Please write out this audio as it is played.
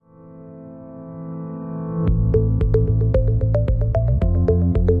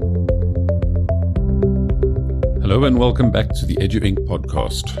Hello and welcome back to the Edu Inc.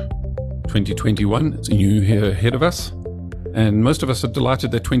 podcast. 2021, it's a new year ahead of us, and most of us are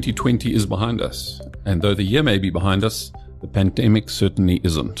delighted that 2020 is behind us. And though the year may be behind us, the pandemic certainly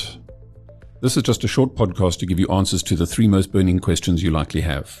isn't. This is just a short podcast to give you answers to the three most burning questions you likely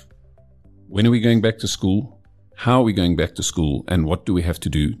have. When are we going back to school? How are we going back to school? And what do we have to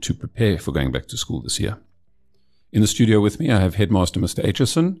do to prepare for going back to school this year? In the studio with me, I have Headmaster Mr.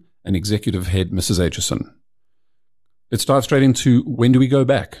 Aitchison and Executive Head Mrs. Aitchison. Let's dive straight into when do we go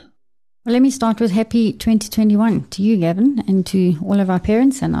back? Well, let me start with happy 2021 to you, Gavin, and to all of our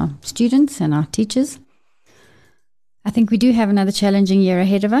parents and our students and our teachers. I think we do have another challenging year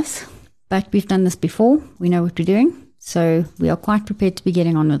ahead of us, but we've done this before. We know what we're doing, so we are quite prepared to be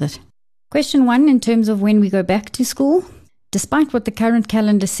getting on with it. Question 1, in terms of when we go back to school, despite what the current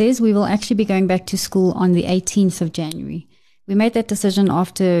calendar says, we will actually be going back to school on the 18th of January. We made that decision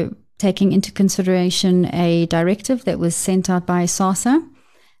after taking into consideration a directive that was sent out by SASA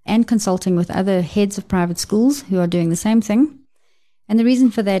and consulting with other heads of private schools who are doing the same thing. And the reason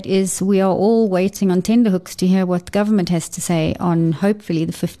for that is we are all waiting on tenterhooks to hear what the government has to say on hopefully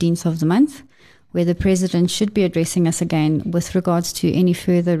the 15th of the month, where the president should be addressing us again with regards to any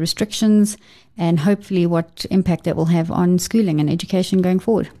further restrictions and hopefully what impact that will have on schooling and education going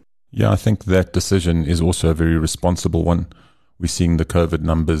forward. Yeah, I think that decision is also a very responsible one. We're seeing the COVID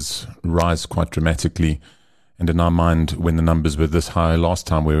numbers rise quite dramatically. And in our mind, when the numbers were this high last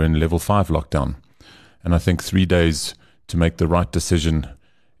time, we were in level 5 lockdown. And I think 3 days to make the right decision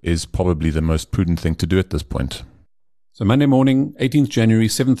is probably the most prudent thing to do at this point. So Monday morning, 18th January,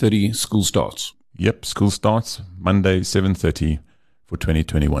 7:30, school starts. Yep, school starts Monday, 7:30 for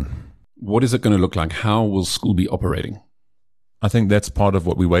 2021. What is it going to look like? How will school be operating? I think that's part of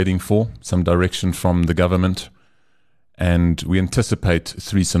what we're waiting for, some direction from the government. And we anticipate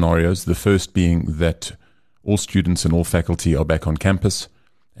 3 scenarios. The first being that all students and all faculty are back on campus.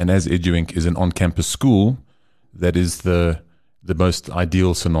 And as Edu Inc. is an on-campus school, that is the most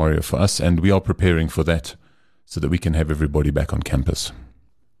ideal scenario for us. And we are preparing for that so that we can have everybody back on campus.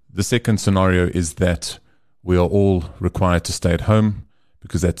 The second scenario is that we are all required to stay at home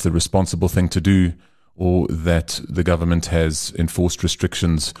because that's the responsible thing to do, or that the government has enforced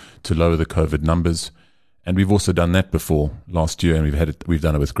restrictions to lower the COVID numbers. And we've also done that before last year, and we've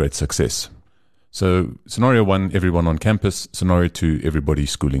done it with great success. So scenario 1, everyone on campus. Scenario 2, everybody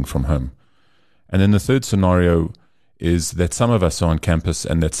schooling from home. And then the third scenario is that some of us are on campus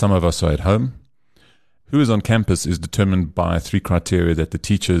and that some of us are at home. Who is on campus is determined by 3 criteria that the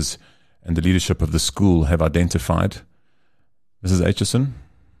teachers and the leadership of the school have identified. Mrs. Aitchison?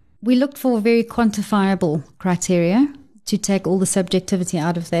 We looked for very quantifiable criteria to take all the subjectivity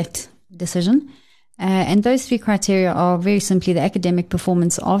out of that decision. And those 3 criteria are very simply the academic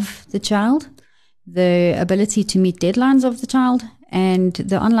performance of the child, the ability to meet deadlines of the child, and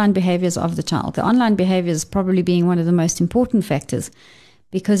the online behaviors of the child. The online behaviors probably being one of the most important factors,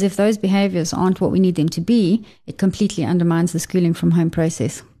 because if those behaviors aren't what we need them to be, it completely undermines the schooling from home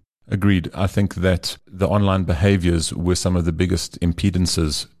process. Agreed. I think that the online behaviors were some of the biggest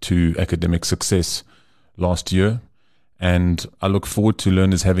impedances to academic success last year. And I look forward to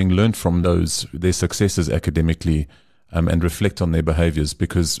learners having learned from their successes academically, and reflect on their behaviors,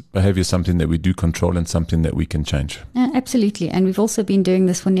 because behavior is something that we do control and something that we can change. Absolutely. And we've also been doing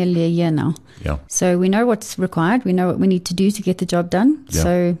this for nearly a year now. Yeah. So we know what's required. We know what we need to do to get the job done. Yeah.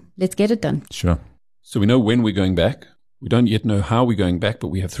 So let's get it done. Sure. So we know when we're going back. We don't yet know how we're going back, but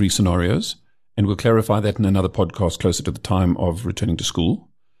we have 3 scenarios. And we'll clarify that in another podcast closer to the time of returning to school.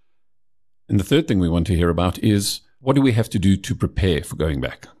 And the third thing we want to hear about is, what do we have to do to prepare for going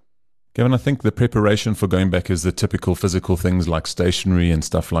back? Gavin, I think the preparation for going back is the typical physical things like stationery and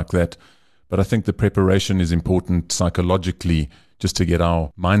stuff like that. But I think the preparation is important psychologically, just to get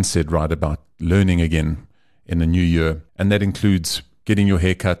our mindset right about learning again in the new year. And that includes getting your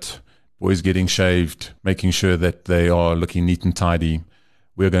hair cut, boys getting shaved, making sure that they are looking neat and tidy.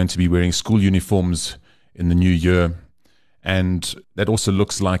 We're going to be wearing school uniforms in the new year. And that also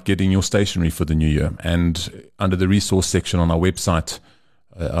looks like getting your stationery for the new year. And under the resource section on our website,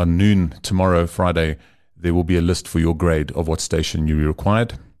 on noon tomorrow, Friday, there will be a list for your grade of what stationery you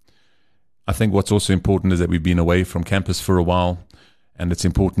required. I think what's also important is that we've been away from campus for a while, and it's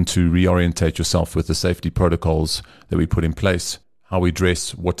important to reorientate yourself with the safety protocols that we put in place, how we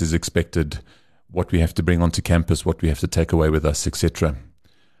dress, what is expected, what we have to bring onto campus, what we have to take away with us, etc.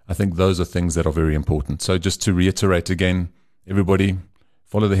 I think those are things that are very important. So just to reiterate again, everybody,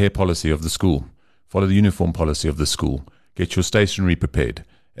 follow the hair policy of the school, follow the uniform policy of the school, get your stationery prepared.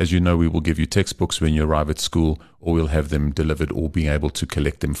 As you know, we will give you textbooks when you arrive at school, or we'll have them delivered or being able to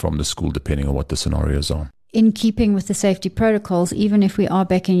collect them from the school depending on what the scenarios are. in keeping with the safety protocols, even if we are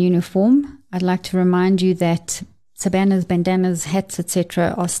back in uniform, I'd like to remind you that sabanas, bandanas, hats,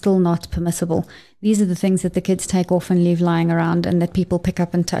 etc. are still not permissible. These are the things that the kids take off and leave lying around and that people pick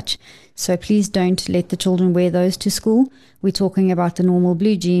up and touch. So please don't let the children wear those to school. We're talking about the normal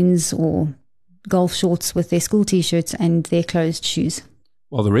blue jeans or golf shorts with their school t-shirts and their closed shoes.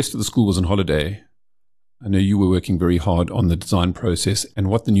 While the rest of the school was on holiday, I know you were working very hard on the design process and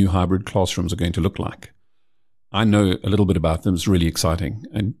what the new hybrid classrooms are going to look like. I know a little bit about them. It's really exciting.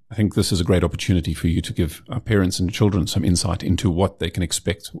 And I think this is a great opportunity for you to give our parents and children some insight into what they can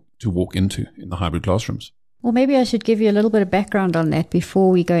expect to walk into in the hybrid classrooms. Well, maybe I should give you a little bit of background on that before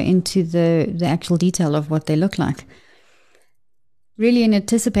we go into the actual detail of what they look like. Really in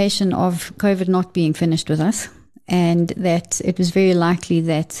anticipation of COVID not being finished with us, and that it was very likely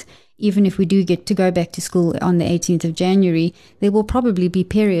that even if we do get to go back to school on the 18th of January, there will probably be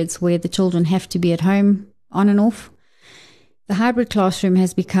periods where the children have to be at home on and off. The hybrid classroom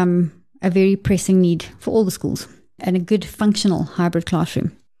has become a very pressing need for all the schools, and a good functional hybrid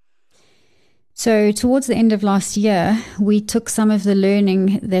classroom. So towards the end of last year, we took some of the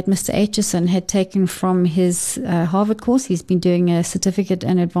learning that Mr. Aitchison had taken from his Harvard course. He's been doing a certificate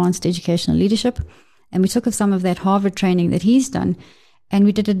in advanced educational leadership, and we took some of that Harvard training that he's done, and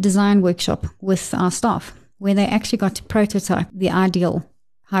we did a design workshop with our staff where they actually got to prototype the ideal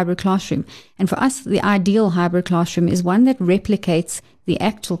hybrid classroom. And for us, the ideal hybrid classroom is one that replicates the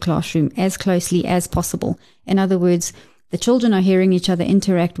actual classroom as closely as possible. In other words, the children are hearing each other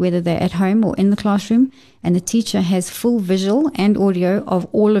interact whether they're at home or in the classroom, and the teacher has full visual and audio of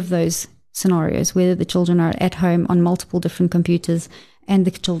all of those scenarios, whether the children are at home on multiple different computers and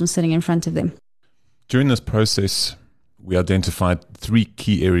the children sitting in front of them. During this process, we identified 3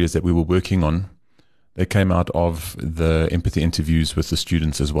 key areas that we were working on. They came out of the empathy interviews with the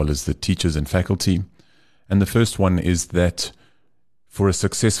students as well as the teachers and faculty. And the first one is that for a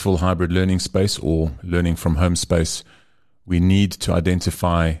successful hybrid learning space or learning from home space, we need to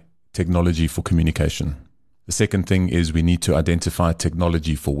identify technology for communication. The second thing is we need to identify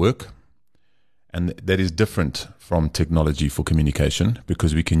technology for work. And that is different from technology for communication,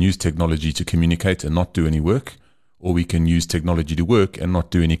 because we can use technology to communicate and not do any work, or we can use technology to work and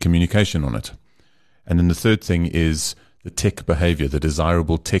not do any communication on it. And then the third thing is the tech behavior, the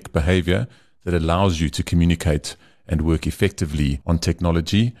desirable tech behavior that allows you to communicate and work effectively on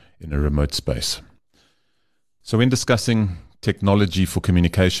technology in a remote space. So when discussing technology for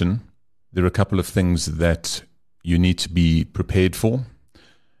communication, there are a couple of things that you need to be prepared for.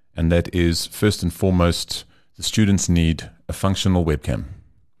 And that is, first and foremost, the students need a functional webcam.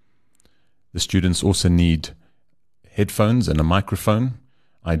 The students also need headphones and a microphone,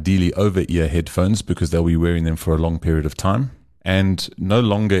 ideally over-ear headphones, because they'll be wearing them for a long period of time. And no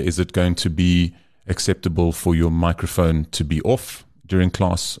longer is it going to be acceptable for your microphone to be off during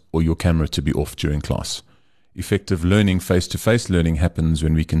class or your camera to be off during class. Effective learning, face-to-face learning, happens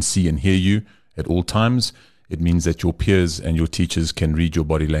when we can see and hear you at all times. It means that your peers and your teachers can read your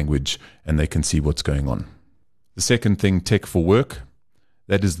body language and they can see what's going on. The second thing, tech for work,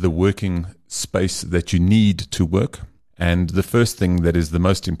 that is the working space that you need to work. And the first thing that is the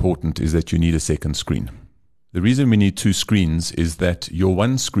most important is that you need a second screen. The reason we need 2 screens is that your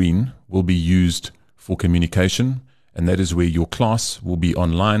one screen will be used for communication, and that is where your class will be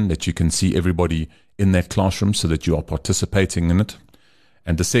online, that you can see everybody in that classroom so that you are participating in it.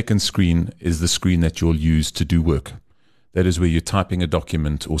 And the second screen is the screen that you'll use to do work. That is where you're typing a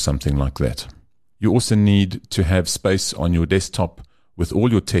document or something like that. You also need to have space on your desktop with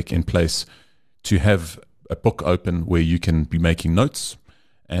all your tech in place to have a book open where you can be making notes,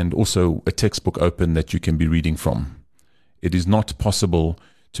 and also a textbook open that you can be reading from. It is not possible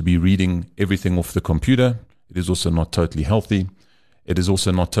to be reading everything off the computer. It is also not totally healthy. It is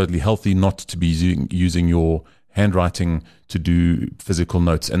also not totally healthy not to be using your handwriting to do physical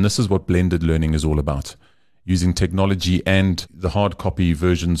notes. And this is what blended learning is all about, using technology and the hard copy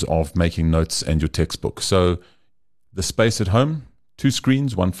versions of making notes and your textbook. So the space at home, 2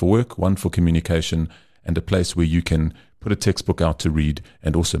 screens, one for work, one for communication, and a place where you can put a textbook out to read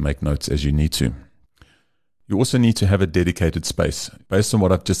and also make notes as you need to. You also need to have a dedicated space. Based on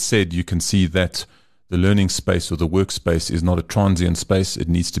what I've just said, you can see that the learning space or the workspace is not a transient space. It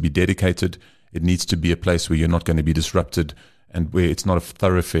needs to be dedicated. It needs to be a place where you're not going to be disrupted and where it's not a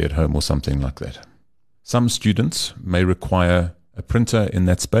thoroughfare at home or something like that. Some students may require a printer in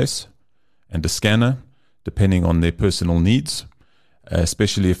that space and a scanner, depending on their personal needs,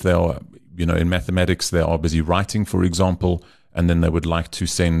 especially if they are, in mathematics, they are busy writing, for example, and then they would like to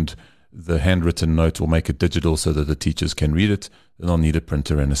send the handwritten note or make it digital so that the teachers can read it. Then they'll need a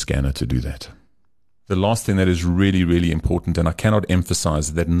printer and a scanner to do that. the last thing that is really, really important, and I cannot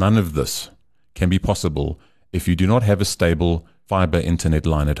emphasize that none of this can be possible if you do not have a stable fiber internet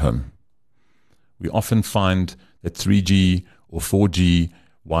line at home. We often find that 3G or 4G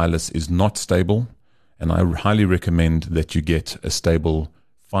wireless is not stable, and I highly recommend that you get a stable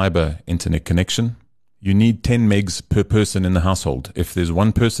fiber internet connection. You need 10 megs per person in the household. If there's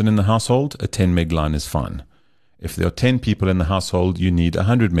one person in the household, a 10 meg line is fine. If there are 10 people in the household, you need a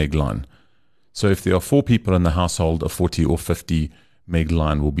 100 meg line. So if there are 4 people in the household, a 40 or 50 meg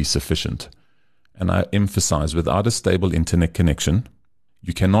line will be sufficient. And I emphasize, without a stable internet connection,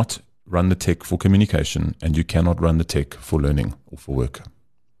 you cannot run the tech for communication and you cannot run the tech for learning or for work.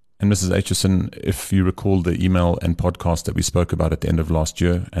 And Mrs. Aitchison, if you recall the email and podcast that we spoke about at the end of last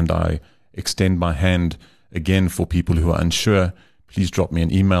year, and I extend my hand again for people who are unsure, please drop me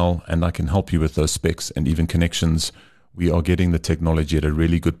an email and I can help you with those specs and even connections. We are getting the technology at a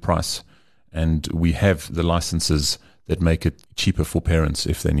really good price, and we have the licenses that make it cheaper for parents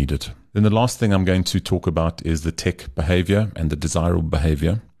if they need it. Then the last thing I'm going to talk about is the tech behavior and the desirable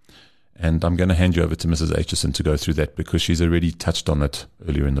behavior. And I'm going to hand you over to Mrs. Aitchison to go through that because she's already touched on it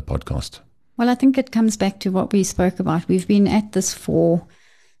earlier in the podcast. Well, I think it comes back to what we spoke about. We've been at this for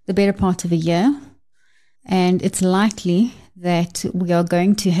the better part of a year, and it's likely that we are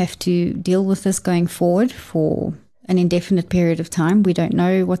going to have to deal with this going forward for an indefinite period of time. We don't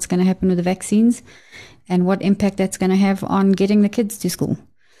know what's going to happen with the vaccines and what impact that's going to have on getting the kids to school.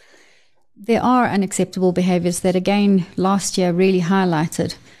 There are unacceptable behaviors that, again, last year really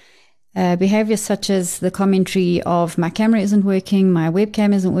highlighted. Behaviors such as the commentary of my camera isn't working, my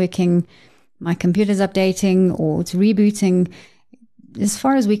webcam isn't working, my computer's updating or it's rebooting. As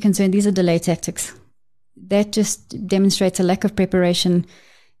far as we're concerned, these are delay tactics. That just demonstrates a lack of preparation.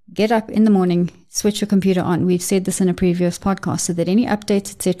 Get up in the morning, switch your computer on. We've said this in a previous podcast, so that any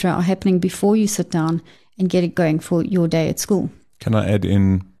updates, etc., are happening before you sit down and get it going for your day at school. Can I add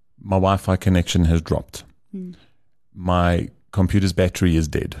in, my Wi-Fi connection has dropped. My computer's battery is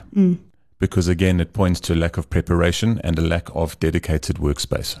dead. Because again, it points to a lack of preparation and a lack of dedicated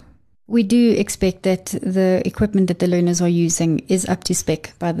workspace. We do expect that the equipment that the learners are using is up to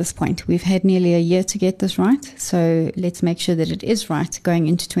spec by this point. We've had nearly a year to get this right, so let's make sure that it is right going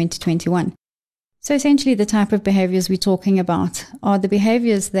into 2021. So essentially the type of behaviors we're talking about are the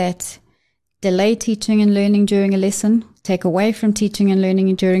behaviors that delay teaching and learning during a lesson, take away from teaching and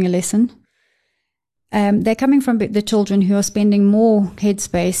learning during a lesson. They're coming from the children who are spending more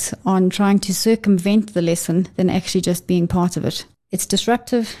headspace on trying to circumvent the lesson than actually just being part of it. It's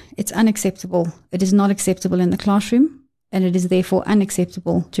disruptive, it's unacceptable, it is not acceptable in the classroom, and it is therefore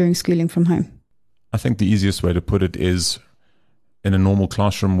unacceptable during schooling from home. I think the easiest way to put it is, in a normal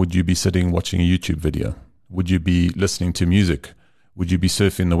classroom, would you be sitting watching a YouTube video? Would you be listening to music? Would you be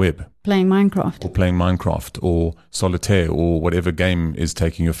surfing the web? Playing Minecraft or Solitaire or whatever game is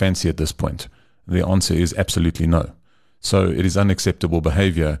taking your fancy at this point? The answer is absolutely no. So it is unacceptable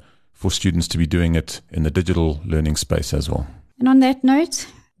behavior for students to be doing it in the digital learning space as well. And on that note,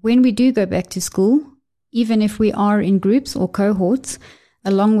 when we do go back to school, even if we are in groups or cohorts,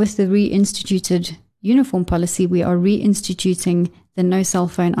 along with the reinstituted uniform policy, we are reinstituting the no cell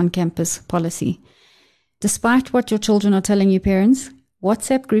phone on campus policy. Despite what your children are telling you, parents,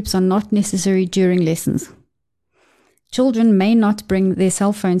 WhatsApp groups are not necessary during lessons. Children may not bring their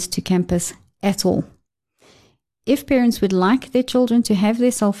cell phones to campus at all. If parents would like their children to have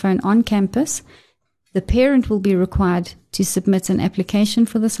their cell phone on campus, the parent will be required to submit an application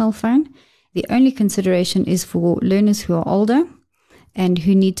for the cell phone. The only consideration is for learners who are older and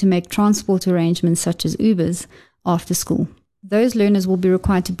who need to make transport arrangements such as Ubers after school. Those learners will be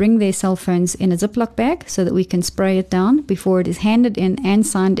required to bring their cell phones in a Ziploc bag so that we can spray it down before it is handed in and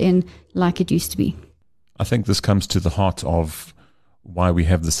signed in like it used to be. I think this comes to the heart of why we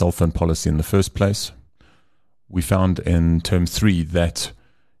have the cell phone policy in the first place. We found in term 3 that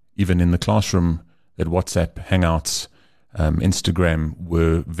even in the classroom, that WhatsApp, Hangouts, Instagram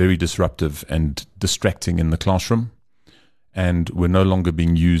were very disruptive and distracting in the classroom, and were no longer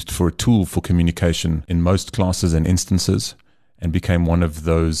being used for a tool for communication in most classes and instances, and became one of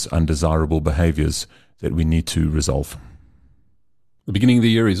those undesirable behaviors that we need to resolve. The beginning of the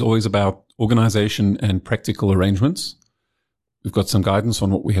year is always about organization and practical arrangements. We've got some guidance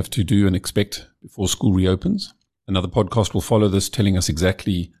on what we have to do and expect before school reopens. Another podcast will follow this, telling us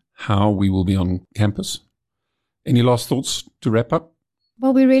exactly how we will be on campus. Any last thoughts to wrap up?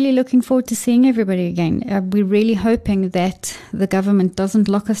 Well, we're really looking forward to seeing everybody again. We're really hoping that the government doesn't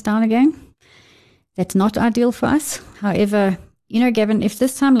lock us down again. That's not ideal for us. However, Gavin, if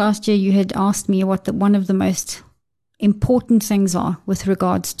this time last year you had asked me what one of the most important things are with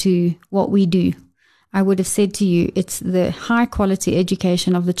regards to what we do, I would have said to you, it's the high quality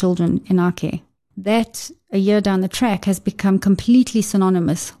education of the children in our care. That, a year down the track, has become completely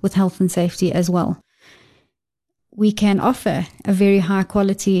synonymous with health and safety as well. We can offer a very high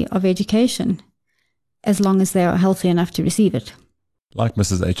quality of education as long as they are healthy enough to receive it. Like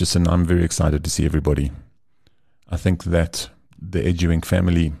Mrs. Aitchison, I'm very excited to see everybody. I think that the EduInc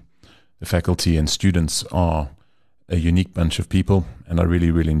family, the faculty and students, are a unique bunch of people, and I really,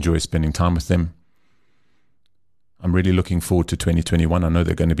 really enjoy spending time with them. I'm really looking forward to 2021. I know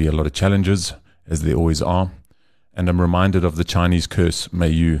there are going to be a lot of challenges, as there always are, and I'm reminded of the Chinese curse, may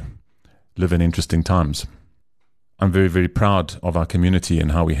you live in interesting times. I'm very, very proud of our community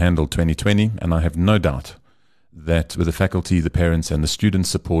and how we handled 2020, and I have no doubt that with the faculty, the parents, and the student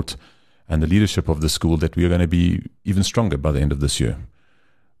support and the leadership of the school, that we are going to be even stronger by the end of this year.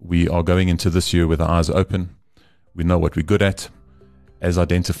 We are going into this year with our eyes open. We know what we're good at. As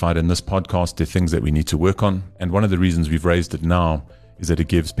identified in this podcast, there are things that we need to work on, and one of the reasons we've raised it now is that it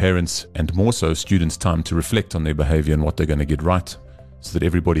gives parents, and more so students, time to reflect on their behavior and what they're going to get right, so that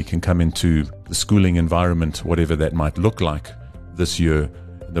everybody can come into the schooling environment, whatever that might look like this year,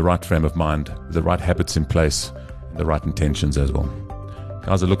 in the right frame of mind, with the right habits in place, and the right intentions as well.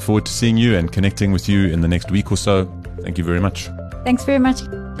 Guys, I look forward to seeing you and connecting with you in the next week or so. Thank you very much. Thanks very much.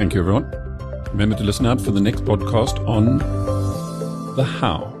 Thank you, everyone. Remember to listen out for the next podcast on the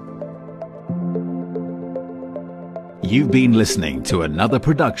how. You've been listening to another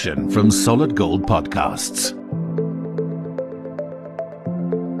production from Solid Gold Podcasts.